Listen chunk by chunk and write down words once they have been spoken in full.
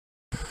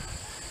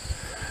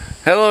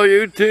Hello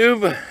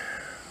YouTube,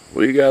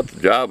 we got the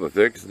job of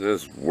fixing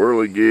this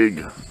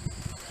whirligig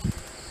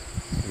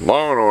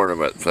lawn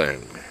ornament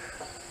thing.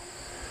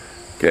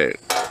 Okay,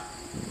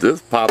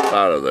 this pops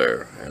out of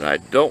there and I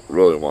don't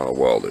really want to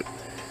weld it.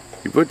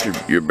 You put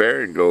your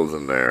bearing goes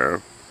in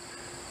there,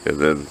 and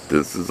then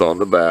this is on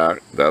the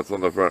back, that's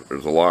on the front.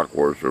 There's a lock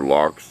washer,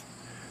 locks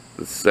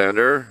the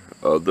center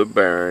of the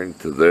bearing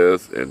to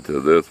this and to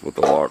this with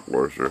the lock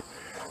washer.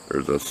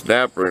 There's a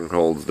snap ring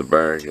holds the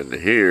bearing into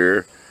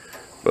here.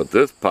 But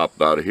this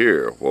popped out of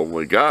here. When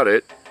we got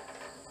it,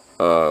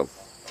 one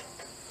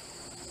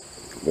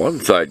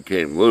side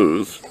came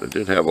loose. It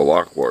didn't have a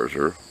lock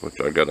washer,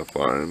 which I gotta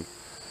find.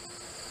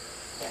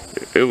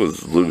 It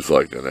was loose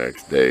like the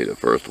next day, the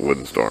first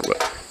windstorm.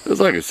 But it was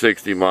like a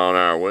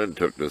 60-mile-an-hour wind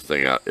took this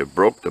thing out. It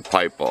broke the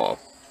pipe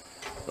off.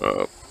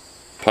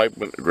 Pipe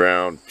went to the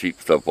ground, cheap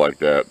stuff like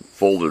that.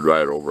 Folded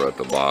right over at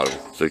the bottom,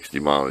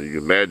 60 miles. You can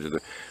imagine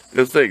it.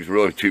 This thing's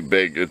really too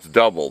big. It's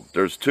doubled.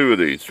 There's two of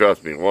these,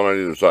 trust me, one on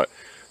either side.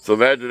 So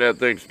imagine that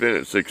thing spinning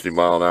at 60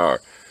 miles an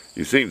hour.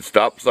 You seen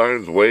stop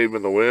signs wave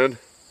in the wind?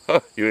 Huh,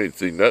 you ain't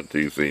seen that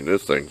till you seen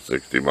this thing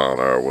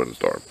 60-mile-an-hour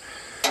windstorm.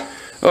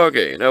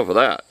 Okay, enough of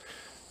that.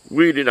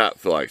 We do not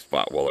feel like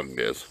spot welding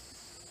this.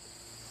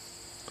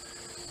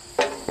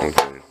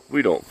 Okay,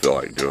 we don't feel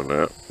like doing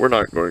that. We're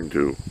not going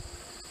to.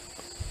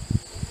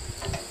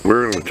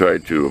 We're going to try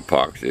to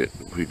epoxy it.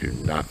 We do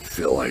not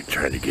feel like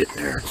trying to get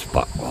in there and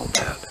spot weld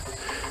that.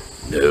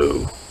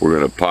 No, we're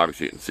going to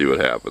epoxy it and see what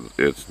happens.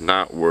 It's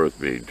not worth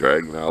me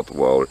dragging out the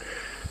welder,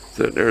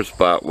 sitting there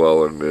spot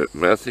welding it,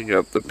 messing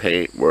up the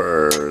paint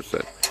worse,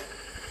 and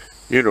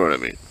you know what I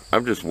mean.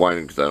 I'm just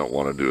whining because I don't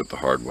want to do it the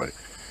hard way.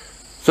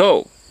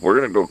 So, we're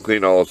going to go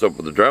clean all this up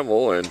with the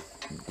Dremel and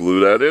glue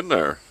that in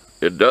there.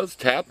 It does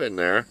tap in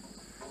there.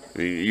 I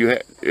mean,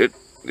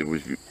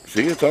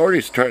 see, it's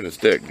already trying to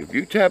stick. If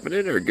you tap it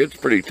in there, it gets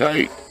pretty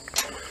tight.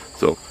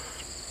 So,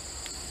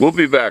 we'll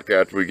be back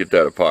after we get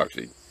that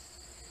epoxy.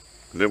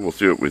 And then we'll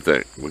see what we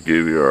think. We'll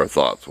give you our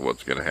thoughts of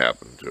what's going to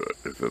happen to it.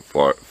 If it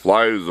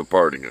flies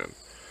apart again.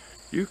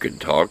 You can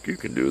talk. You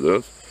can do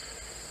this.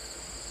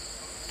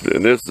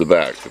 And this is the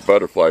back. The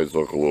butterflies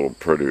look a little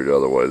prettier the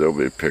other way. There'll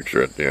be a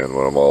picture at the end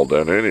when I'm all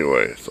done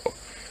anyway. So,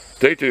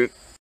 stay tuned.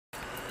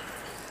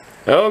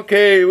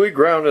 Okay, we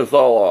ground this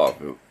all off.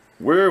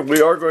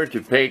 We are going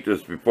to paint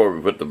this before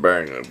we put the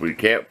bearing in. We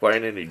can't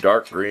find any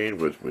dark green,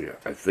 which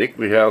I think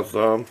we have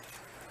some.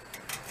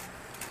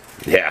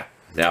 Yeah,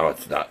 now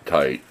it's not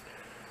tight.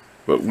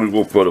 But we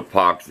will put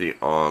epoxy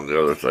on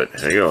the other side.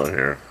 Hang on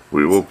here.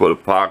 We will put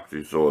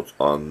epoxy so it's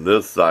on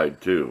this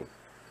side too.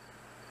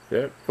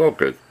 Yeah,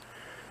 focus.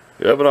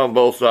 You have it on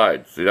both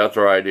sides. See, that's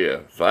our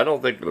idea. So I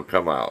don't think it'll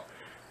come out.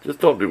 Just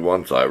don't do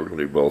one side. We're going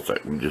to do both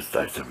sides.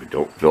 I said we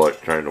don't feel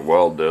like trying to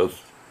weld this.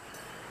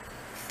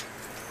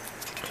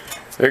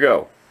 There you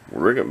go. We'll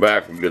bring it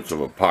back and get some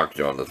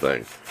epoxy on the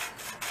thing.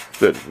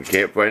 Said we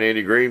can't find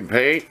any green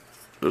paint.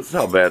 This is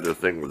how bad this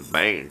thing was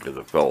banged because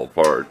it fell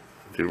apart.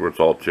 See where it's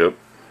all chipped?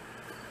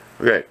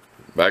 Okay,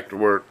 back to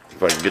work.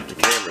 If I can get the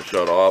camera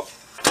shut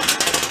off.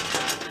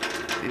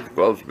 These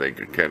gloves make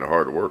it kind of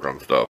hard to work on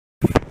stuff.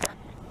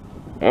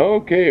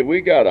 Okay,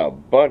 we got a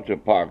bunch of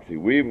epoxy.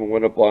 We even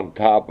went up on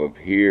top of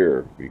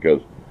here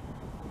because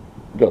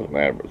it doesn't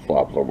matter if it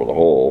slops over the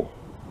hole.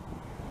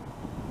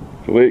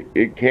 So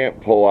it can't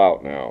pull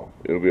out now.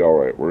 It'll be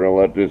alright. We're going to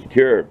let this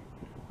cure.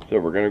 So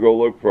we're going to go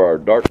look for our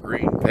dark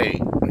green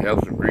paint. We have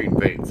some green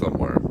paint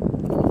somewhere.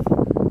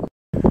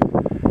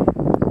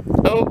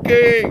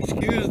 Okay,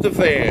 excuse the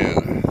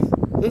fan.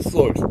 This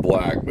looks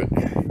black, but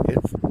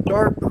it's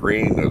dark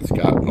green that's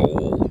gotten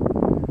old.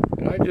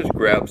 And I just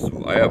grabbed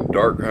some. I have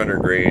dark hunter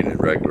green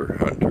and regular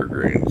hunter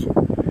green. So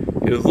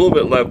it was a little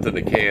bit left in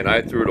the can.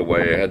 I threw it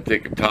away. I had to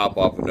take the top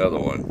off another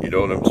one. You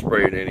know what I'm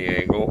spraying any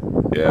angle?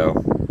 Yeah.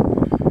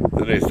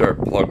 Then they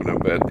start plugging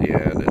them at the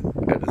end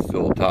and had to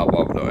seal the top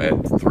off. I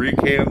had 3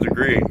 cans of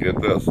green.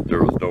 Get this,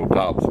 there was no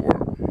tops for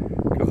them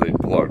because they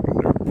plugged and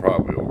they're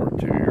probably over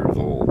 2 years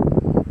old.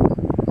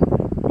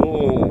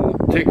 We'll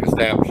take a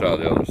snapshot of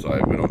the other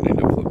side. We don't need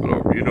to flip it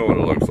over. You know what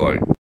it looks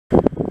like.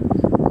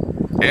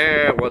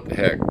 And what the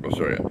heck, I'll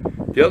show you.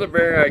 The other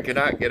bearing I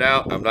cannot get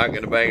out. I'm not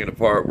going to bang it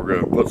apart. We're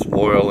going to put some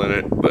oil in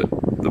it, but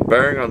the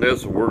bearing on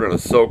this, we're going to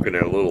soak it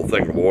in a little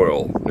thing of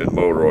oil, in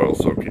motor oil,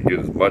 so it can get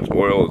as much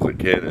oil as it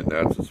can, and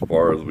that's as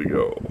far as we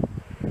go.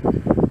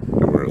 And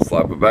we're going to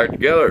slap it back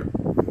together.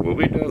 We'll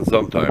be done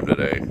sometime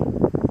today.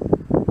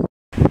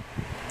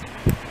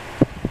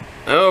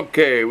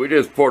 Okay, we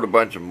just poured a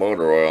bunch of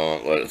motor oil on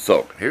it and let it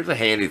soak. Here's a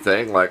handy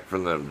thing, like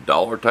from the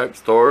dollar type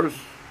stores,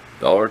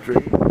 Dollar Tree.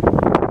 You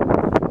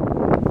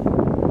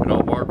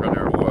don't mark on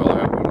their oil. I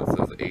have one that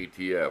says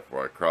ATF,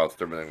 where I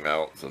crossed everything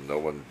out so no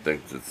one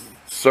thinks it's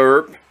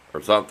syrup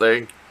or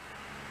something.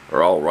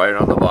 Or all right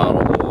on the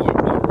bottle of the oil,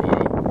 motor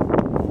oil.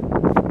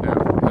 Yeah,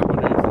 I'm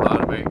going to use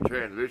automatic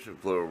transmission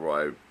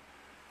fluid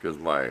because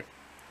my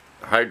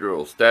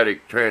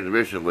hydrostatic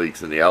transmission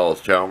leaks in the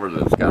Alice Chalmers,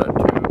 and it's got a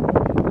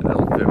tube, and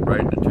it'll fit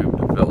right in the tube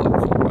to fill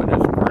it. So I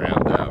just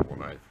grabbed that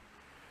when I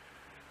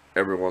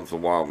every once in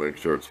a while, make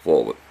sure it's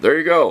full. But there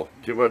you go.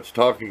 Too much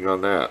talking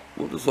on that.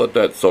 We'll just let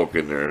that soak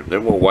in there.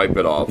 Then we'll wipe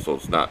it off so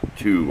it's not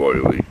too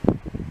oily,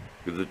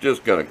 because it's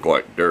just going to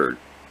collect dirt.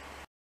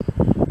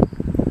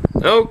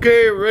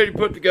 Okay, ready to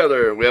put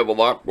together. We have a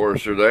lock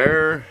washer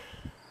there.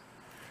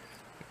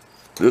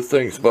 This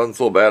thing spun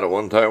so bad at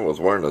one time I was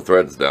wearing the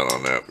threads down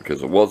on that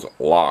because it wasn't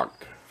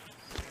locked.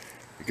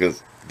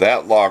 Because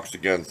that locks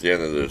against the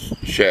end of this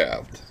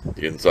shaft,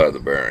 the inside of the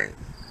bearing.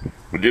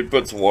 We did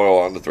put some oil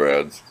on the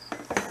threads.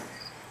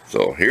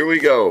 So here we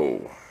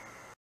go.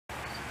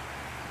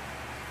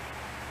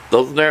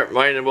 Doesn't that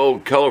remind of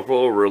old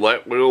colorful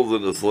roulette wheels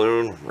in the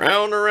saloon?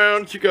 Round and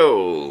round she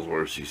goes.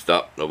 Where she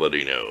stopped,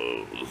 nobody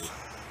knows.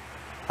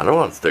 I don't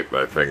want to stick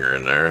my finger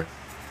in there.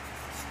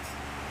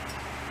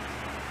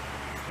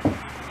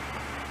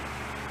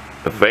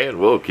 The fan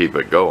will keep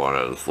it going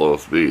at a slow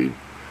speed.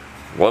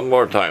 One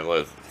more time,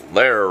 let's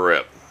let her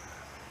rip.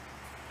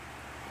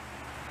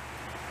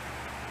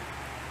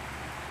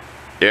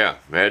 Yeah,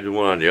 imagine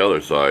one on the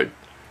other side.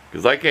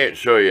 Because I can't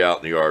show you out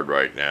in the yard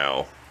right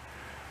now.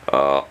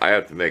 I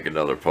have to make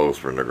another post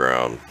from the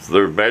ground. So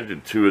there's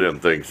imagine two of them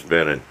things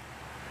spinning.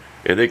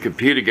 And they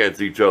compete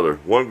against each other.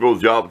 One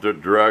goes the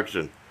opposite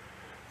direction.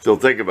 So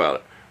think about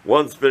it.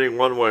 One spinning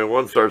one way, and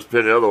one starts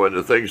spinning the other way, and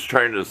the thing's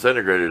trying to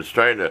disintegrate. It's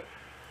trying to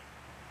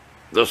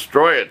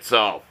destroy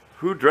itself.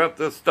 Who dreamt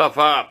this stuff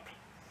up?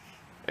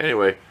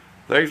 Anyway,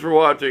 thanks for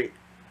watching.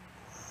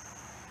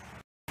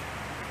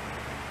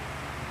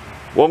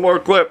 One more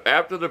clip.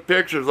 After the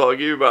pictures, I'll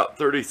give you about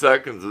 30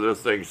 seconds of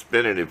this thing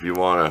spinning if you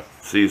want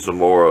to see some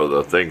more of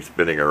the thing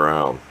spinning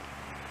around.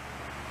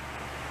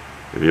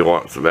 If you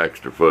want some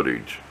extra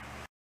footage.